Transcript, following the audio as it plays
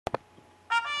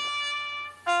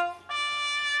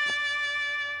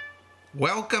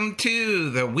Welcome to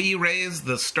the We Raise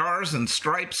the Stars and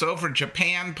Stripes Over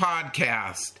Japan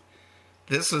podcast.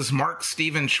 This is Mark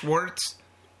Steven Schwartz,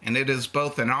 and it is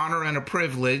both an honor and a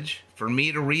privilege for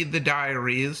me to read the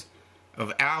diaries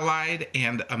of Allied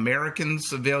and American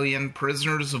civilian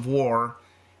prisoners of war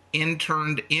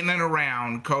interned in and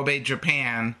around Kobe,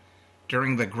 Japan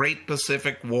during the Great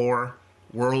Pacific War,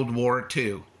 World War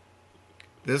II.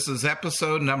 This is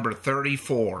episode number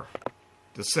 34.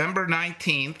 December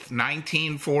 19th,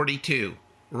 1942,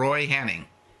 Roy Henning.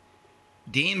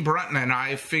 Dean Brunton and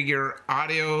I figure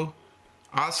audio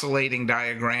oscillating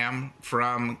diagram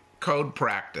from code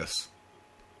practice.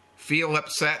 Feel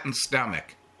upset in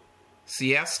stomach.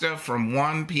 Siesta from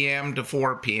 1 p.m. to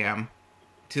 4 p.m.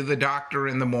 to the doctor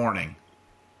in the morning.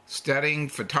 Studying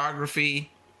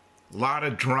photography. Lot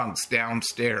of drunks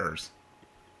downstairs.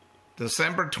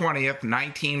 December 20th,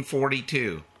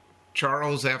 1942,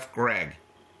 Charles F. Gregg.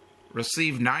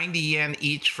 Received 90 yen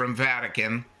each from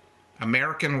Vatican.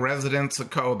 American residents of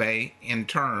Kobe,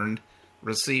 interned,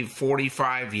 received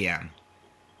 45 yen.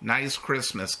 Nice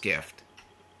Christmas gift.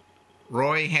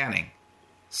 Roy Henning.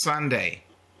 Sunday.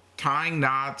 Tying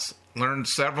knots, learned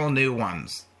several new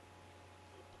ones.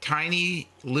 Tiny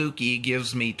Lukey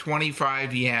gives me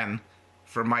 25 yen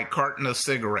for my carton of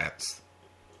cigarettes.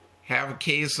 Have a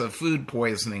case of food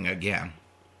poisoning again.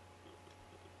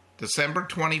 December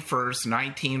 21st,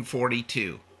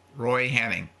 1942, Roy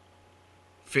Henning.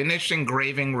 Finished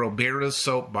engraving Roberta's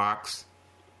soapbox,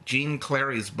 Jean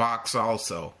Clary's box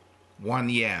also, 1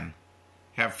 yen.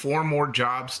 Have 4 more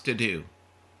jobs to do.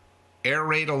 Air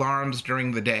raid alarms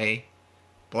during the day,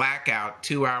 blackout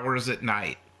 2 hours at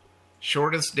night.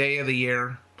 Shortest day of the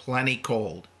year, plenty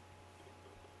cold.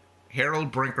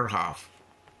 Harold Brinkerhoff.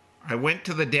 I went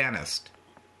to the dentist.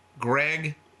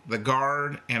 Greg, the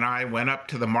guard, and I went up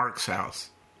to the Marks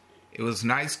house. It was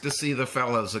nice to see the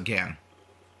fellows again.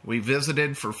 We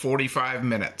visited for 45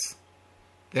 minutes.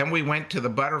 Then we went to the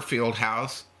Butterfield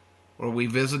house, where we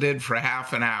visited for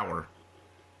half an hour.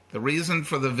 The reason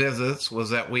for the visits was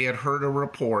that we had heard a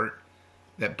report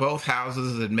that both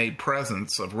houses had made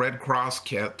presents of Red Cross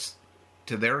kits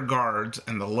to their guards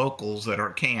and the locals at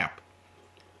our camp.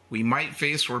 We might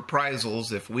face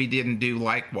reprisals if we didn't do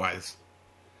likewise.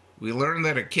 We learned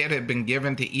that a kit had been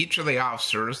given to each of the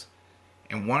officers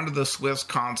and one to the Swiss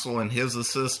consul and his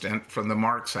assistant from the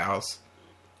Marks house,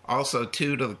 also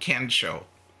 2 to the Kensho.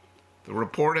 The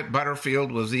report at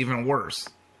Butterfield was even worse.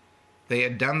 They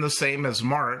had done the same as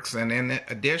Marks, and in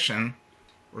addition,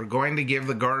 were going to give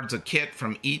the guards a kit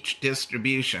from each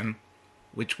distribution,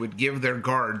 which would give their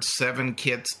guards 7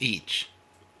 kits each.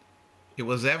 It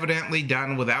was evidently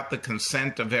done without the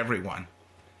consent of everyone.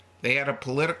 They had a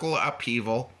political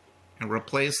upheaval and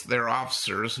replaced their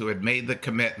officers who had made the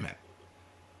commitment,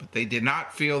 but they did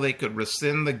not feel they could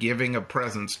rescind the giving of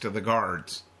presents to the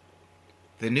guards.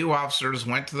 The new officers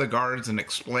went to the guards and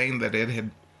explained that it had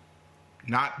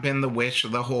not been the wish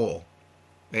of the whole.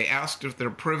 They asked if their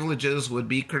privileges would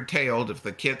be curtailed if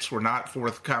the kits were not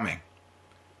forthcoming.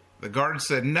 The guards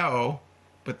said no,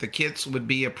 but the kits would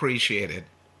be appreciated.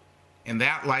 In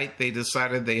that light, they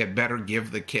decided they had better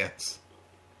give the kits.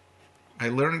 I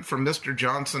learned from Mr.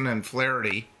 Johnson and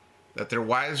Flaherty that their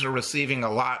wives are receiving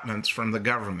allotments from the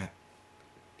government.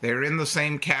 They are in the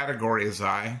same category as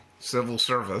I, civil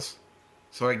service,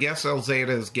 so I guess Elzada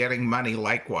is getting money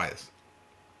likewise.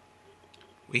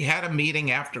 We had a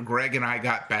meeting after Greg and I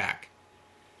got back.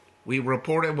 We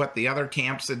reported what the other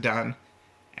camps had done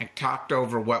and talked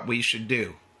over what we should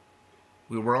do.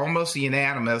 We were almost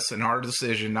unanimous in our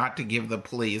decision not to give the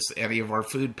police any of our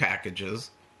food packages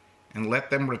and let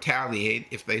them retaliate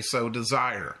if they so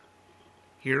desire.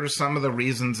 Here are some of the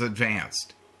reasons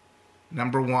advanced.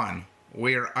 Number 1,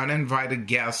 we are uninvited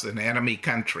guests in enemy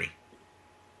country.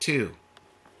 2,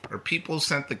 our people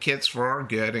sent the kits for our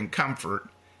good and comfort,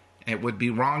 and it would be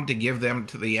wrong to give them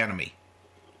to the enemy.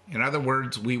 In other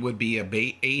words, we would be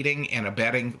aiding and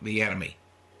abetting the enemy.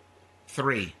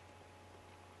 3,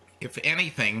 if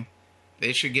anything,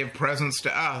 they should give presents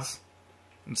to us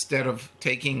instead of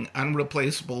taking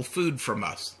unreplaceable food from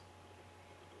us.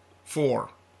 4,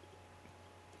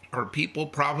 our people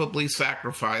probably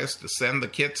sacrificed to send the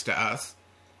kits to us,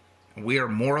 and we are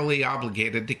morally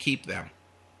obligated to keep them.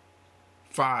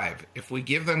 5, if we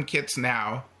give them kits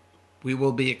now, we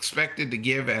will be expected to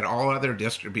give at all other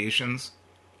distributions,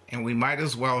 and we might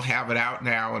as well have it out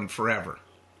now and forever.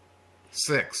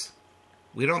 6,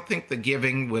 we don't think the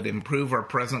giving would improve our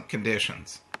present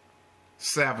conditions.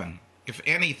 7, if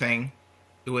anything,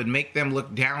 it would make them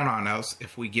look down on us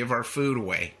if we give our food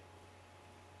away.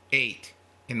 8,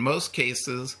 in most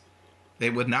cases,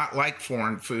 they would not like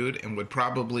foreign food and would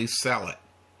probably sell it.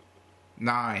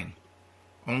 9.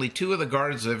 Only 2 of the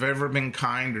guards have ever been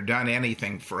kind or done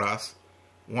anything for us.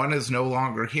 One is no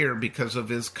longer here because of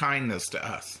his kindness to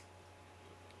us.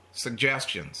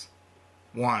 Suggestions.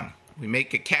 1. We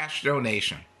make a cash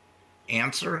donation.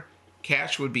 Answer.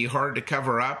 Cash would be hard to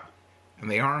cover up, and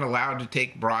they aren't allowed to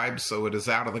take bribes, so it is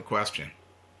out of the question.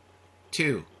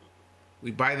 2.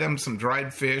 We buy them some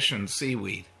dried fish and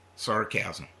seaweed.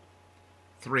 Sarcasm.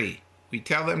 3. We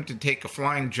tell them to take a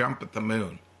flying jump at the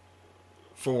moon.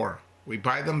 4. We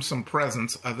buy them some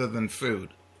presents other than food.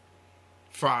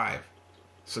 5.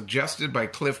 Suggested by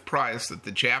Cliff Price that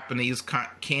the Japanese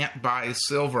can't buy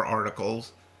silver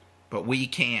articles, but we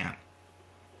can.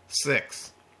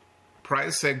 6.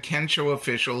 Price said Kensho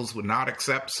officials would not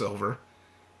accept silver,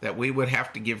 that we would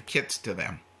have to give kits to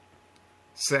them.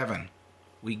 7.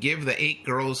 We give the 8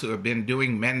 girls who have been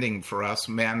doing mending for us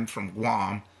men from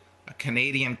Guam a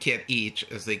Canadian kit each,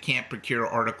 as they can't procure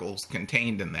articles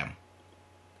contained in them.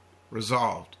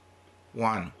 Resolved.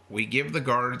 1. We give the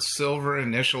guards silver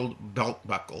initialed belt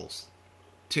buckles.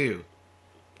 2.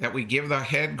 That we give the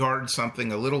head guard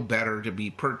something a little better to be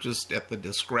purchased at the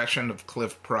discretion of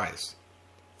Cliff Price.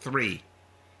 3.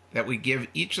 That we give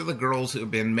each of the girls who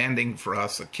have been mending for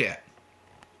us a kit.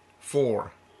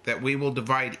 4. That we will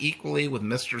divide equally with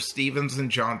Mr. Stevens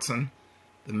and Johnson,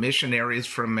 the missionaries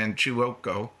from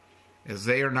Manchukuo, as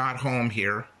they are not home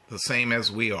here, the same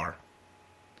as we are.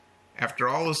 After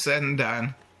all is said and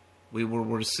done, we will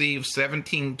receive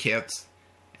 17 kits,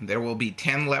 and there will be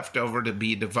 10 left over to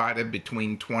be divided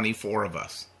between 24 of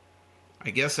us. I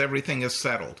guess everything is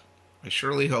settled. I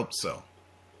surely hope so.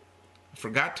 I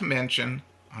forgot to mention,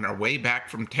 on our way back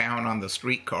from town on the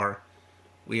streetcar,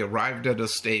 we arrived at a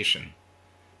station.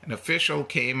 An official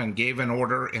came and gave an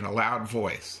order in a loud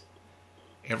voice.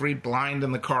 Every blind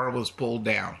in the car was pulled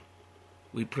down.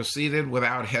 We proceeded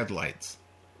without headlights.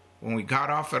 When we got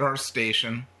off at our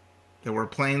station, there were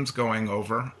planes going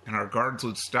over, and our guards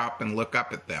would stop and look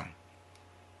up at them.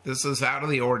 This is out of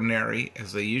the ordinary,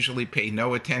 as they usually pay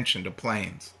no attention to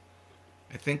planes.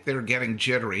 I think they're getting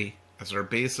jittery, as our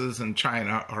bases in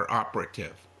China are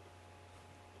operative.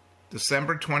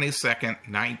 December 22nd,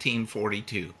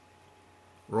 1942.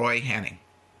 Roy Henning.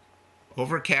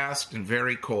 Overcast and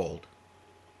very cold.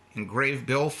 Engrave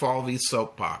Bill Falvey's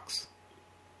soapbox.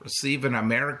 Receive an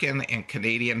American and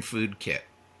Canadian food kit.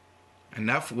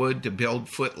 Enough wood to build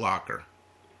Foot Locker.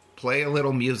 Play a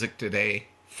little music today,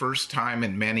 first time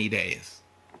in many days.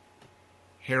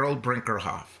 Harold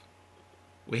Brinkerhoff.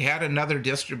 We had another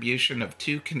distribution of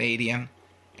 2 Canadian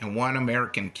and 1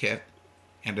 American kit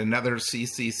and another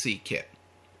CCC kit.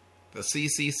 The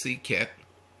CCC kit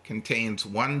contains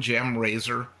 1 gem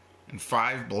razor and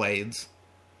 5 blades,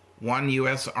 1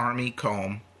 U.S. Army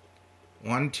comb,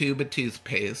 1 tube of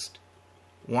toothpaste,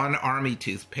 1 Army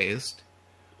toothpaste,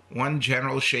 1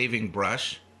 general shaving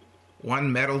brush,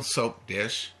 1 metal soap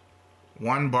dish,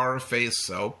 1 bar of face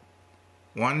soap,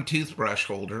 1 toothbrush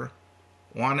holder,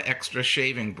 1 extra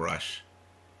shaving brush.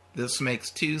 This makes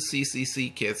 2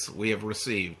 CCC kits we have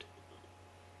received.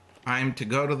 I am to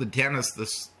go to the dentist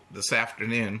this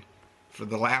afternoon, for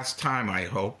the last time, I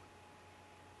hope.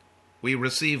 We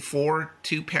received 4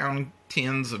 2-pound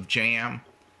tins of jam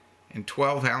and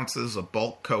 12 ounces of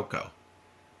bulk cocoa.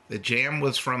 The jam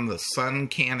was from the Sun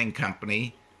Canning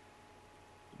Company,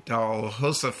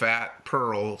 Jehoshaphat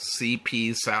Pearl,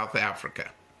 CP, South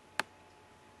Africa.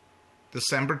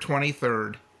 December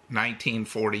 23rd,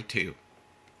 1942.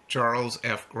 Charles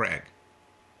F. Gregg.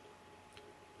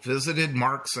 Visited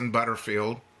Marks and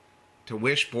Butterfield to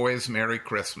wish boys Merry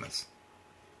Christmas.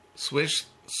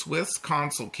 Swiss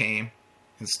consul came,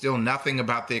 and still nothing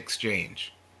about the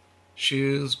exchange.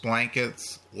 Shoes,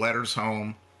 blankets, letters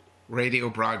home, radio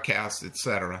broadcasts,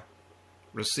 etc.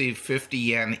 Received 50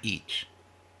 yen each.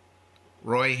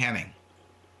 Roy Henning.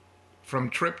 From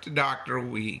trip to doctor,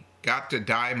 we got to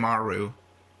Dai Maru,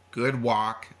 good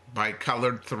walk, by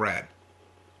colored thread.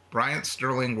 Bryant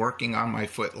Sterling working on my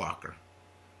Foot Locker.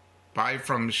 Buy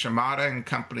from Shimada and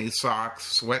Company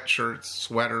socks, sweatshirts,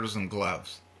 sweaters, and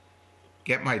gloves.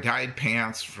 Get my dyed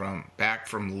pants back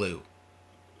from Lou.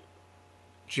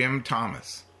 Jim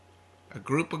Thomas. A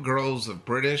group of girls of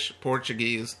British,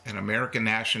 Portuguese, and American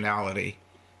nationality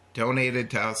donated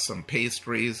to us some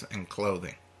pastries and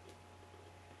clothing.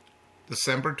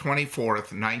 December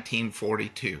 24th,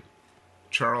 1942.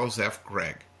 Charles F.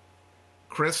 Gregg.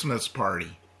 Christmas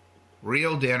party.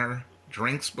 Real dinner,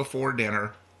 drinks before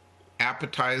dinner,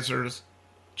 appetizers,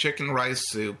 chicken rice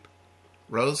soup,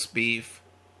 roast beef,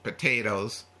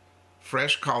 potatoes,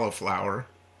 fresh cauliflower,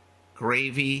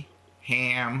 gravy,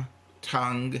 ham,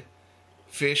 tongue,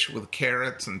 fish with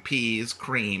carrots and peas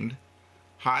creamed,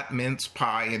 hot mince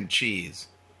pie and cheese,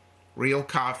 real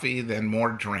coffee, then more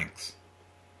drinks.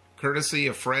 Courtesy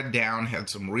of Fred Down had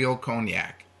some real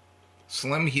cognac.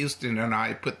 Slim Houston and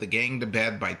I put the gang to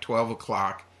bed by 12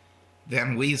 o'clock.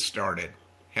 Then we started.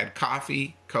 Had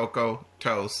coffee, cocoa,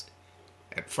 toast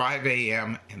at 5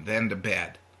 a.m. and then to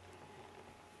bed.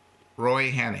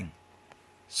 Roy Henning.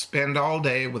 Spend all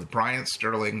day with Bryant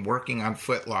Sterling working on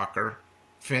Foot Locker.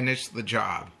 Finished the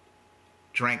job.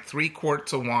 Drank 3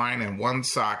 quarts of wine and 1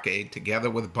 sake together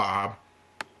with Bob.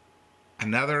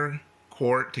 Another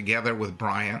quart together with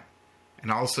Bryant. And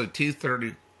also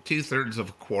two-thirds of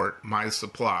a quart, my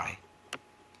supply.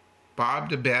 Bob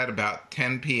to bed about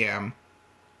 10 p.m.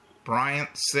 Bryant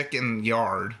sick in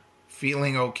yard,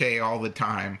 feeling okay all the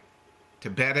time, to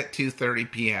bed at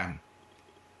 2:30 p.m.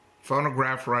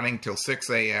 Phonograph running till 6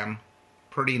 a.m.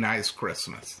 Pretty nice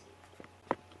Christmas.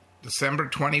 December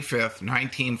 25th,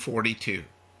 1942.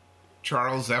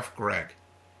 Charles F. Gregg.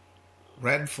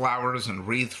 Red flowers and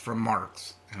wreath from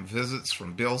Marks, and visits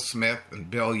from Bill Smith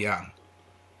and Bill Young.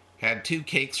 Had 2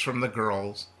 cakes from the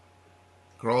girls.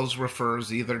 Girls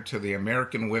refers either to the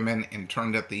American women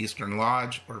interned at the Eastern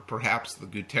Lodge or perhaps the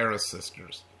Gutierrez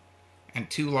sisters. And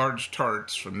 2 large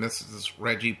tarts from Mrs.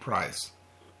 Reggie Price.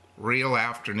 Real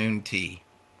afternoon tea.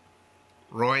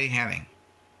 Roy Henning.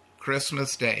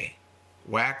 Christmas Day.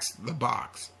 Waxed the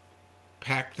box.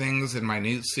 Packed things in my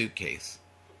new suitcase.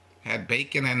 Had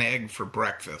bacon and egg for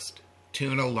breakfast.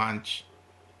 Tuna lunch.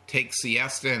 Take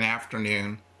siesta in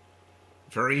afternoon.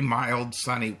 Very mild,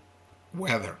 sunny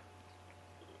weather.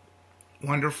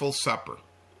 Wonderful supper.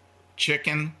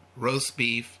 Chicken, roast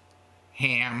beef,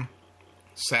 ham,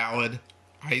 salad,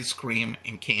 ice cream,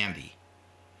 and candy.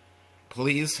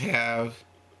 Please have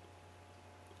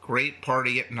great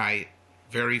party at night.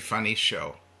 Very funny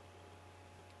show.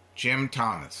 Jim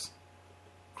Thomas.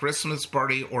 Christmas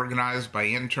party organized by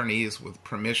internees with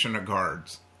permission of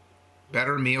guards.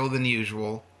 Better meal than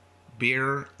usual.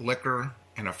 Beer, liquor,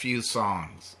 and a few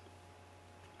songs.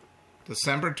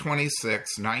 December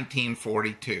 26,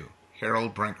 1942.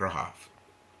 Harold Brinkerhoff.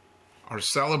 Our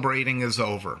celebrating is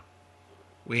over.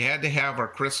 We had to have our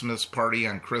Christmas party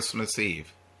on Christmas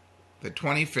Eve. The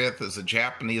 25th is a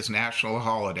Japanese national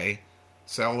holiday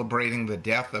celebrating the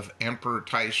death of Emperor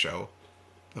Taisho,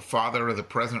 the father of the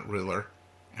present ruler,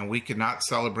 and we could not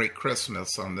celebrate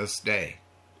Christmas on this day.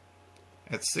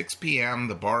 At 6 p.m.,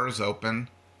 the bars open,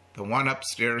 the one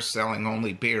upstairs selling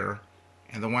only beer,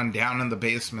 and the one down in the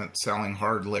basement selling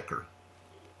hard liquor.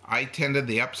 I tended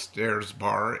the upstairs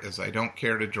bar as I don't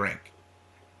care to drink.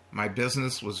 My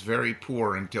business was very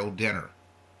poor until dinner.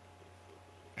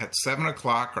 At 7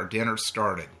 o'clock, our dinner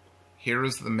started. Here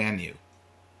is the menu.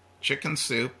 Chicken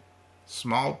soup,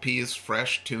 small piece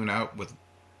fresh tuna with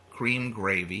cream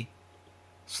gravy,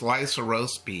 slice of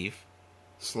roast beef,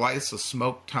 slice of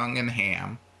smoked tongue and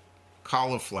ham,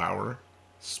 cauliflower,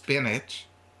 spinach,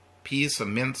 piece of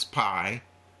mince pie,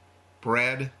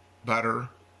 bread, butter,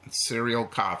 and cereal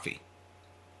coffee.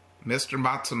 Mr.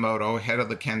 Matsumoto, head of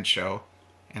the Kensho,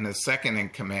 and his second in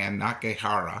command,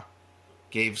 Nakehara,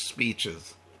 gave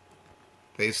speeches.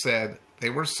 They said they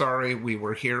were sorry we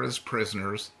were here as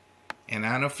prisoners, and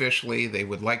unofficially they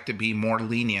would like to be more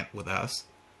lenient with us,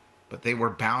 but they were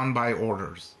bound by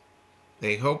orders.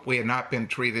 They hoped we had not been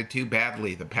treated too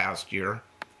badly the past year,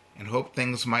 and hoped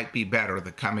things might be better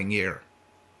the coming year.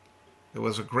 There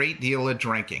was a great deal of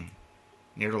drinking.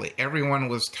 Nearly everyone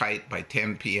was tight by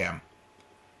 10 p.m.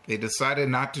 They decided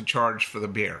not to charge for the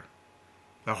beer.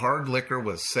 The hard liquor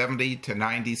was 70 to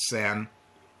 90 sen,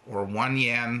 or 1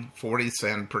 yen 40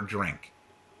 sen per drink.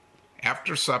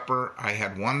 After supper, I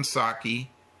had 1 sake,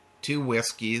 2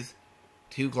 whiskeys,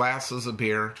 2 glasses of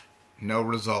beer, no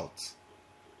results.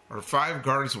 Our 5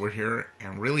 guards were here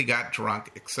and really got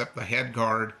drunk except the head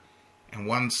guard and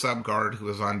 1 sub-guard who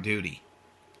was on duty.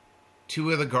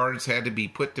 2 of the guards had to be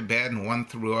put to bed and 1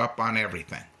 threw up on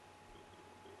everything.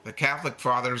 The Catholic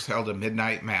fathers held a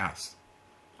midnight mass.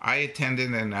 I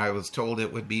attended and I was told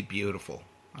it would be beautiful.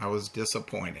 I was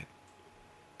disappointed.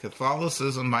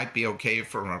 Catholicism might be okay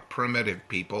for a primitive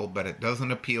people, but it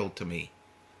doesn't appeal to me.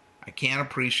 I can't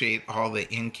appreciate all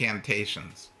the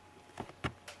incantations.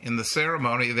 In the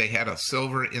ceremony, they had a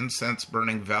silver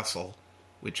incense-burning vessel,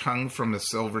 which hung from a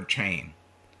silver chain.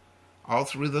 All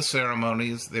through the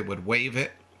ceremonies, they would wave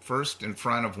it, first in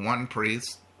front of one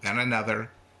priest, then another,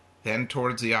 then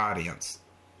towards the audience,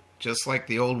 just like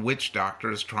the old witch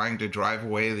doctors trying to drive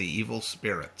away the evil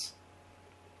spirits.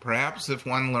 Perhaps if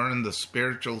one learned the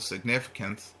spiritual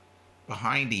significance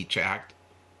behind each act,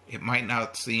 it might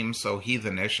not seem so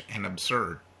heathenish and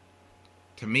absurd.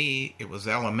 To me, it was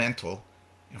elemental,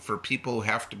 and for people who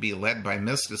have to be led by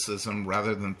mysticism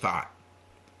rather than thought.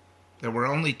 There were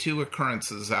only 2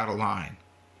 occurrences out of line.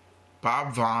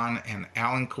 Bob Vaughn and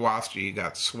Alan Kowalski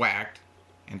got swacked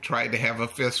and tried to have a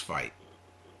fist fight.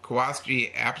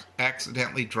 Kowalski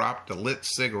accidentally dropped a lit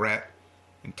cigarette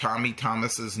in Tommy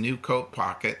Thomas's new coat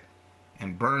pocket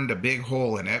and burned a big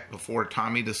hole in it before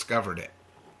Tommy discovered it.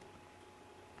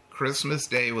 Christmas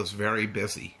Day was very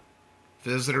busy.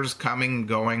 Visitors coming and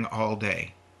going all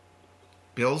day.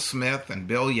 Bill Smith and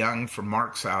Bill Young from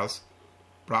Mark's house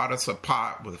brought us a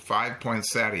pot with 5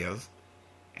 poinsettias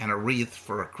and a wreath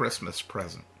for a Christmas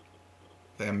present.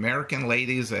 The American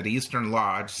ladies at Eastern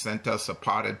Lodge sent us a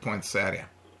potted poinsettia.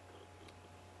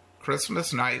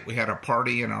 Christmas night we had a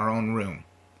party in our own room.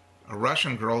 A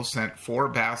Russian girl sent 4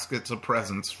 baskets of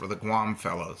presents for the Guam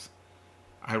fellows.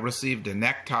 I received a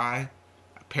necktie,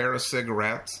 a pair of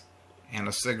cigarettes, and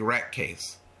a cigarette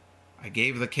case. I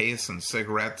gave the case and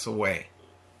cigarettes away.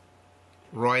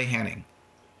 Roy Henning.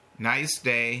 Nice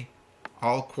day,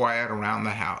 all quiet around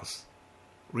the house.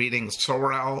 Reading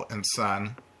Sorel and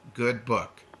Son, good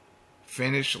book.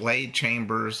 Finished Lay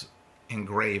Chambers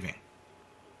engraving.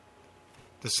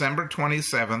 December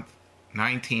 27th,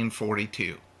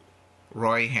 1942.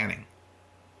 Roy Henning.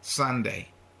 Sunday.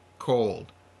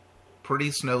 Cold.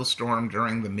 Pretty snowstorm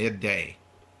during the midday.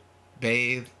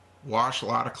 Bathe, wash a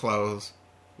lot of clothes,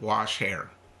 wash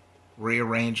hair.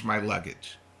 Rearrange my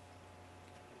luggage.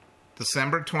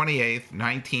 December 28th,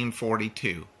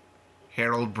 1942.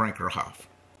 Harold Brinkerhoff.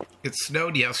 It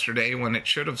snowed yesterday when it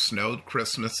should have snowed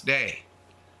Christmas Day.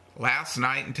 Last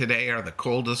night and today are the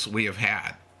coldest we have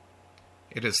had.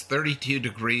 It is 32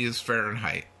 degrees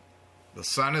Fahrenheit. The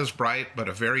sun is bright, but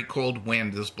a very cold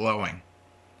wind is blowing.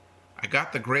 I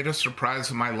got the greatest surprise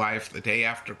of my life the day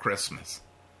after Christmas.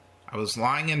 I was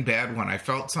lying in bed when I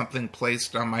felt something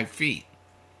placed on my feet.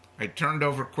 I turned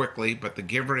over quickly, but the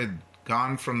giver had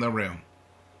gone from the room.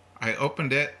 I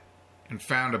opened it and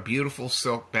found a beautiful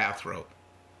silk bathrobe.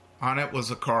 On it was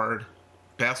a card,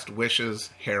 "Best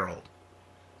wishes, Harold."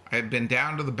 I had been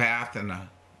down to the bath in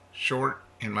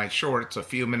my shorts a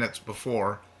few minutes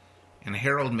before, and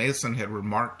Harold Mason had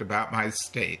remarked about my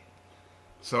state.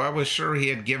 So I was sure he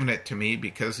had given it to me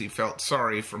because he felt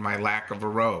sorry for my lack of a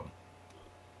robe.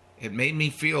 It made me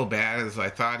feel bad, as I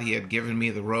thought he had given me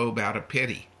the robe out of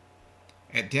pity.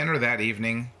 At dinner that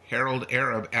evening, Harold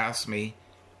Arab asked me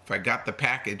if I got the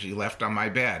package he left on my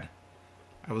bed.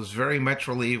 I was very much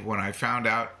relieved when I found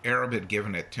out Arab had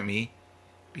given it to me,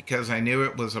 because I knew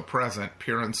it was a present,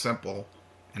 pure and simple,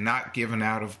 and not given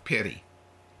out of pity.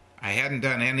 I hadn't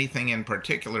done anything in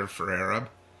particular for Arab.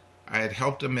 I had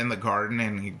helped him in the garden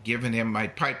and had given him my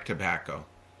pipe tobacco.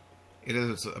 It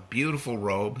is a beautiful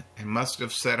robe and must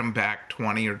have set him back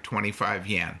 20 or 25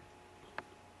 yen.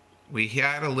 We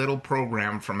had a little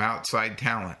program from outside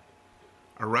talent.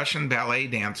 A Russian ballet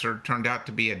dancer turned out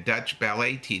to be a Dutch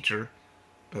ballet teacher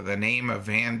by the name of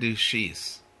Van du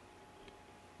Schies.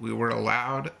 We were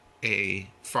allowed a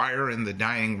fire in the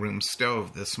dining room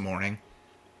stove this morning.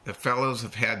 The fellows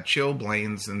have had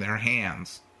chilblains in their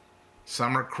hands.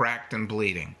 Some are cracked and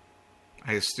bleeding.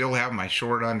 I still have my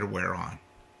short underwear on.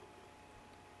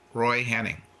 Roy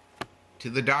Henning. To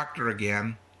the doctor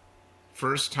again.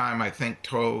 First time I think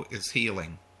toe is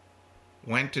healing.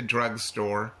 Went to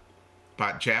drugstore.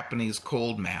 Bought Japanese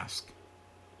cold mask.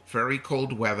 Very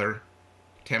cold weather.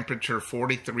 Temperature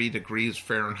 43 degrees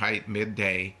Fahrenheit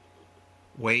midday.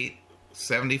 Weight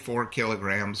 74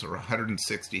 kilograms or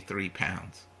 163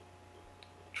 pounds.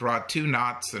 Draw 2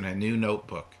 knots in a new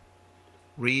notebook.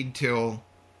 Read till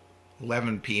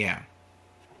 11 p.m.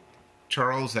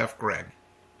 Charles F. Gregg.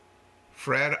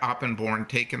 Fred Oppenborn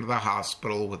taken to the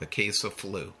hospital with a case of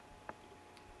flu.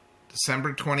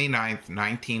 December 29th,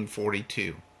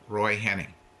 1942. Roy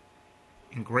Henning.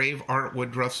 Engrave Art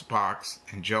Woodruff's box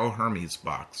and Joe Hermes'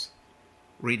 box.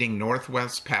 Reading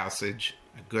Northwest Passage,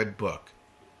 a good book.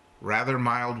 Rather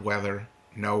mild weather,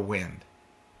 no wind.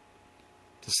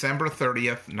 December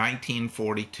 30th,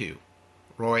 1942.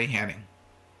 Roy Henning.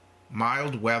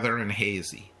 Mild weather and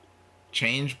hazy.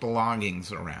 Change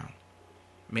belongings around.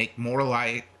 Make more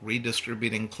light,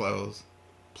 redistributing clothes.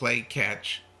 Play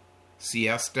catch.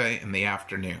 Siesta in the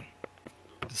afternoon.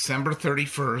 December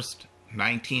 31st,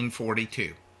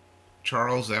 1942.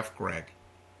 Charles F. Gregg.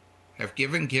 Have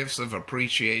given gifts of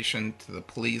appreciation to the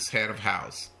police head of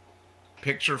house.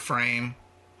 Picture frame,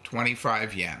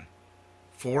 25 yen.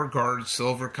 4 guard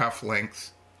silver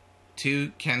cufflinks,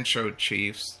 2 Kensho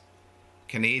chiefs,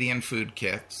 Canadian food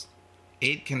kits,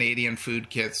 8 Canadian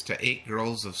food kits to 8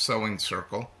 girls of Sewing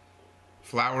Circle,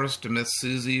 flowers to Miss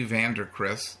Susie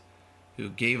Vanderkris, who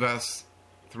gave us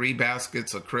 3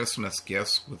 baskets of Christmas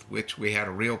gifts with which we had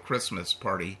a real Christmas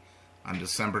party on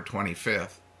December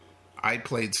 25th. I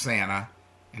played Santa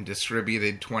and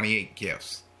distributed 28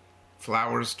 gifts.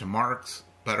 Flowers to Marks,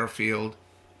 Butterfield,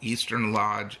 Eastern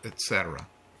Lodge, etc.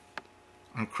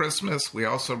 On Christmas, we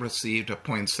also received a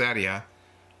poinsettia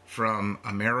from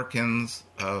Americans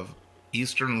of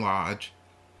Eastern Lodge,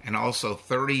 and also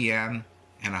 30 yen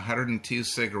and 102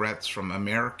 cigarettes from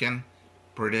American,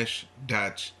 British,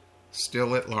 Dutch,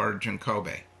 still at large in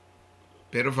Kobe.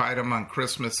 Bit of item on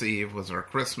Christmas Eve was our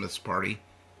Christmas party,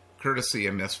 courtesy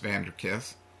of Miss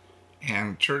Vanderkiss,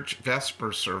 and church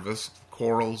vesper service,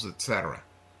 chorals, etc.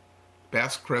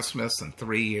 Best Christmas in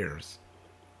 3 years.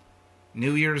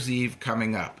 New Year's Eve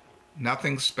coming up.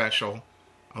 Nothing special,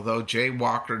 although Jay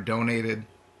Walker donated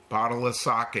bottle of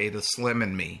sake to Slim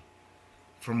and me.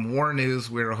 From War News,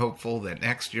 we are hopeful that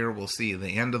next year will see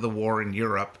the end of the war in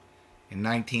Europe in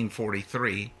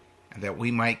 1943, and that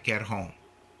we might get home.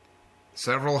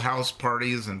 Several house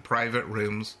parties and private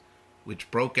rooms,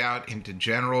 which broke out into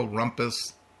general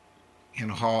rumpus in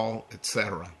hall,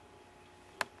 etc.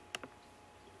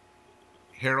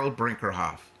 Harold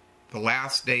Brinkerhoff. The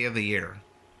last day of the year.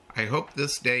 I hope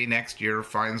this day next year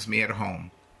finds me at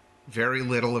home. Very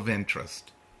little of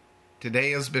interest.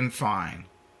 Today has been fine.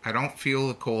 I don't feel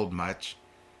the cold much.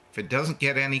 If it doesn't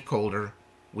get any colder,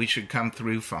 we should come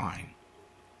through fine.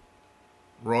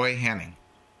 Roy Henning.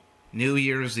 New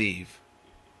Year's Eve.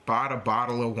 Bought a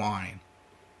bottle of wine.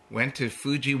 Went to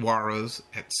Fujiwara's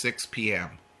at 6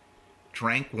 p.m.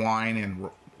 Drank wine in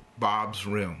Bob's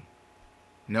room.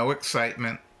 No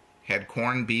excitement. Had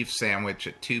corned beef sandwich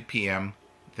at 2 p.m.,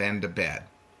 then to bed.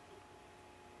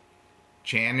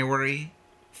 January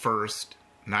 1st,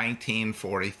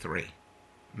 1943.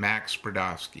 Max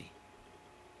Brodowski.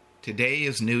 Today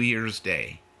is New Year's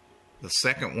Day, the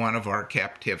second one of our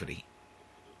captivity.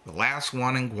 The last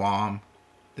one in Guam,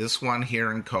 this one here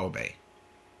in Kobe.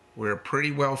 We're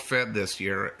pretty well fed this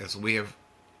year, as we have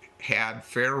had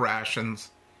fair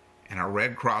rations and our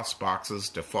Red Cross boxes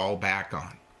to fall back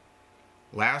on.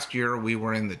 Last year we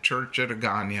were in the church at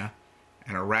Agana,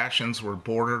 and our rations were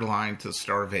borderline to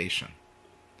starvation.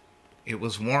 It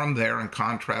was warm there in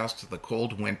contrast to the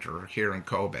cold winter here in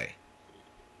Kobe.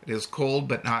 It is cold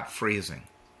but not freezing.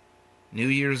 New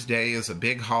Year's Day is a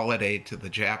big holiday to the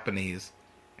Japanese,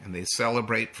 and they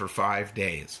celebrate for 5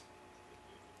 days.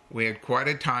 We had quite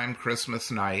a time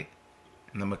Christmas night,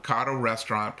 and the Mikado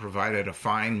restaurant provided a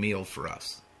fine meal for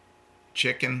us.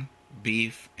 Chicken,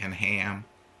 beef, and ham,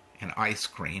 and ice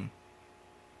cream.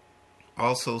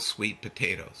 Also sweet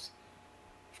potatoes.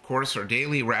 Of course, our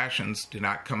daily rations do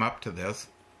not come up to this,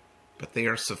 but they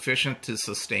are sufficient to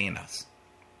sustain us.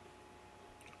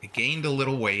 I gained a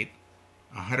little weight,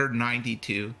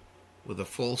 192, with a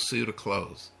full suit of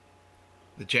clothes.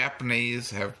 The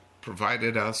Japanese have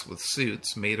provided us with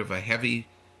suits made of a heavy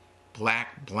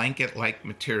black blanket-like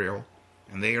material,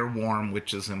 and they are warm,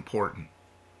 which is important,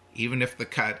 even if the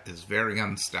cut is very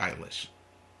unstylish.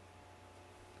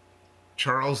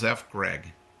 Charles F.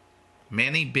 Gregg.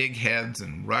 Many big heads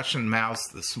and Russian mouths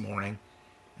this morning,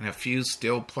 and a few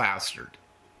still plastered.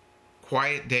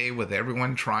 Quiet day with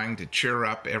everyone trying to cheer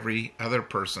up every other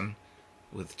person,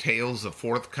 with tales of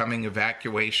forthcoming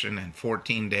evacuation in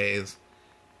 14 days,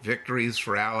 victories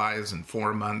for Allies in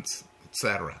 4 months,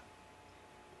 etc.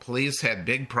 Police had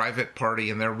big private party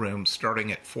in their room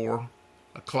starting at 4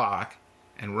 o'clock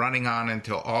and running on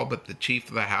until all but the chief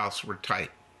of the house were tight.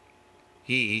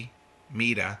 He,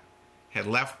 Mita, had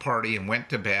left party and went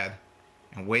to bed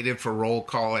and waited for roll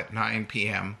call at 9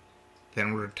 p.m.,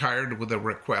 then retired with a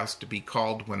request to be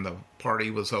called when the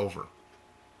party was over.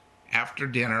 After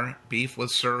dinner, beef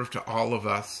was served to all of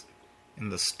us in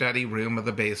the study room of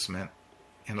the basement,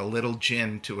 and a little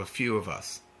gin to a few of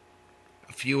us.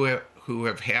 A few who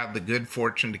have had the good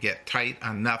fortune to get tight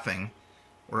on nothing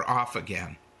were off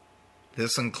again.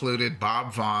 This included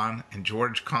Bob Vaughn and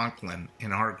George Conklin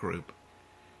in our group.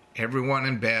 Everyone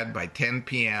in bed by 10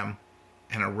 p.m.,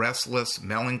 and a restless,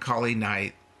 melancholy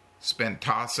night spent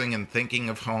tossing and thinking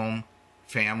of home,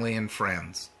 family, and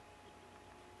friends.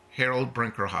 Harold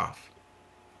Brinkerhoff.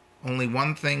 Only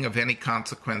one thing of any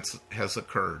consequence has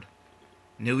occurred.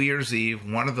 New Year's Eve,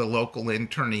 one of the local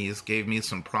internees gave me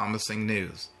some promising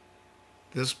news.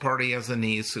 This party has a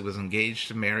niece who was engaged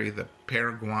to marry the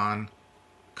Paraguayan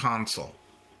consul.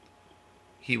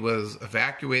 He was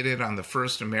evacuated on the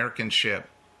first American ship,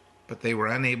 but they were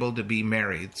unable to be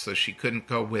married, so she couldn't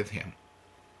go with him.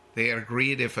 They had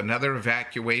agreed if another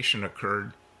evacuation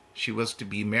occurred, she was to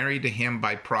be married to him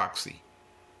by proxy.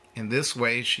 In this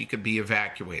way, she could be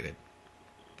evacuated.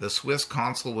 The Swiss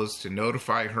consul was to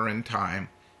notify her in time,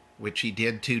 which he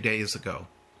did 2 days ago.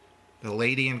 The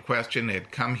lady in question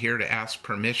had come here to ask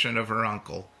permission of her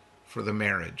uncle for the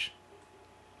marriage.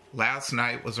 Last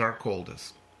night was our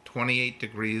coldest, 28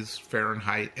 degrees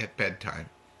Fahrenheit at bedtime.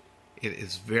 It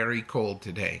is very cold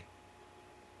today.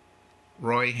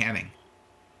 Roy Henning.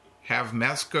 Have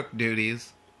mess cook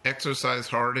duties, exercise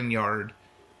hard in yard,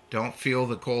 don't feel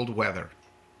the cold weather.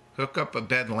 Hook up a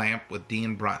bed lamp with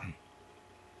Dean Brunton.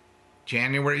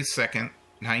 January 2nd,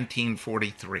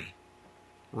 1943.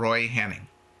 Roy Henning.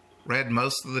 Read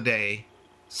most of the day,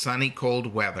 sunny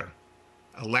cold weather.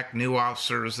 Elect new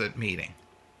officers at meeting.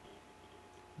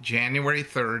 January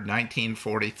 3rd,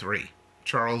 1943.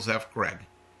 Charles F. Gregg.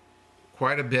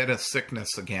 Quite a bit of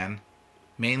sickness again,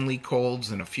 mainly colds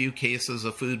and a few cases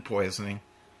of food poisoning,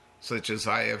 such as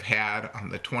I have had on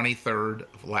the 23rd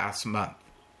of last month.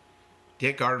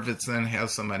 Dick Arvidsson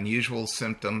has some unusual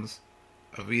symptoms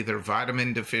of either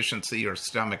vitamin deficiency or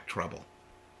stomach trouble.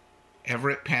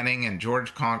 Everett Penning and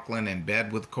George Conklin in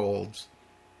bed with colds.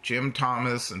 Jim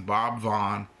Thomas and Bob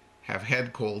Vaughn have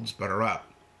head colds but are up.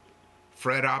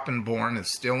 Fred Oppenborn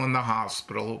is still in the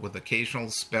hospital with occasional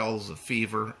spells of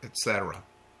fever, etc.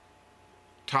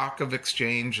 Talk of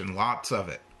exchange and lots of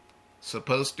it.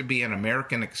 Supposed to be an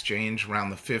American exchange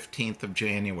around the 15th of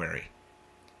January.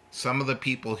 Some of the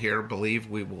people here believe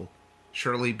we will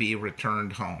surely be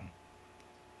returned home.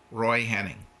 Roy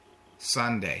Henning.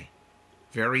 Sunday.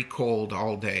 Very cold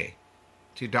all day.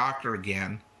 To doctor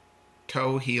again.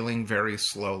 Toe healing very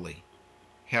slowly.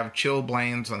 Have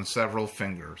chilblains on several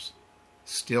fingers.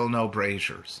 Still no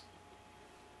braziers.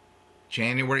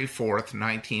 January 4th,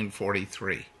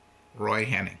 1943. Roy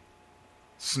Henning.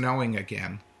 Snowing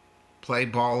again. Play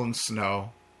ball in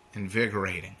snow.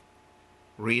 Invigorating.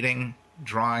 Reading,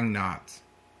 drawing knots.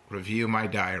 Review my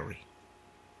diary.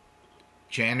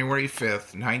 January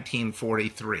 5th,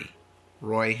 1943.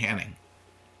 Roy Henning.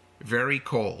 Very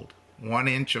cold. 1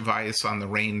 inch of ice on the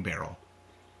rain barrel.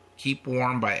 Keep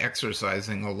warm by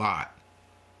exercising a lot.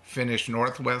 Finish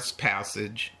Northwest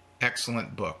Passage.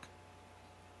 Excellent book.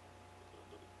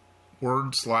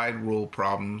 Work slide rule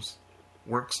problems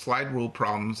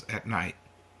at night.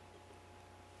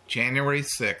 January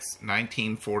 6,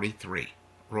 1943.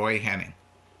 Roy Henning.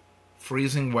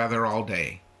 Freezing weather all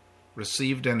day.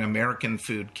 Received an American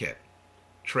food kit.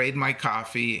 Trade my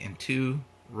coffee in 2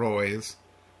 Roys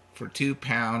for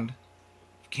 2-pound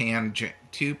can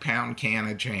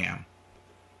of jam.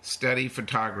 Study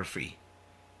photography.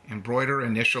 Embroider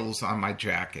initials on my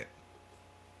jacket.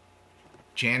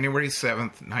 January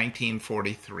 7th,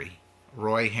 1943.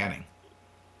 Roy Henning.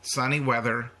 Sunny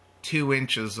weather, 2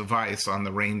 inches of ice on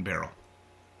the rain barrel.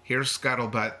 Here's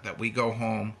scuttlebutt that we go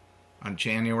home on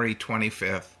January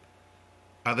 25th.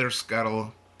 Other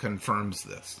scuttle confirms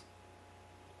this.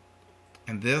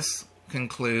 And this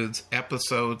concludes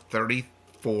episode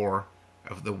 34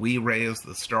 of the We Raise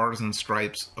the Stars and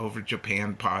Stripes Over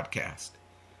Japan podcast.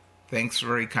 Thanks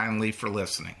very kindly for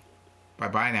listening.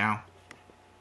 Bye-bye now.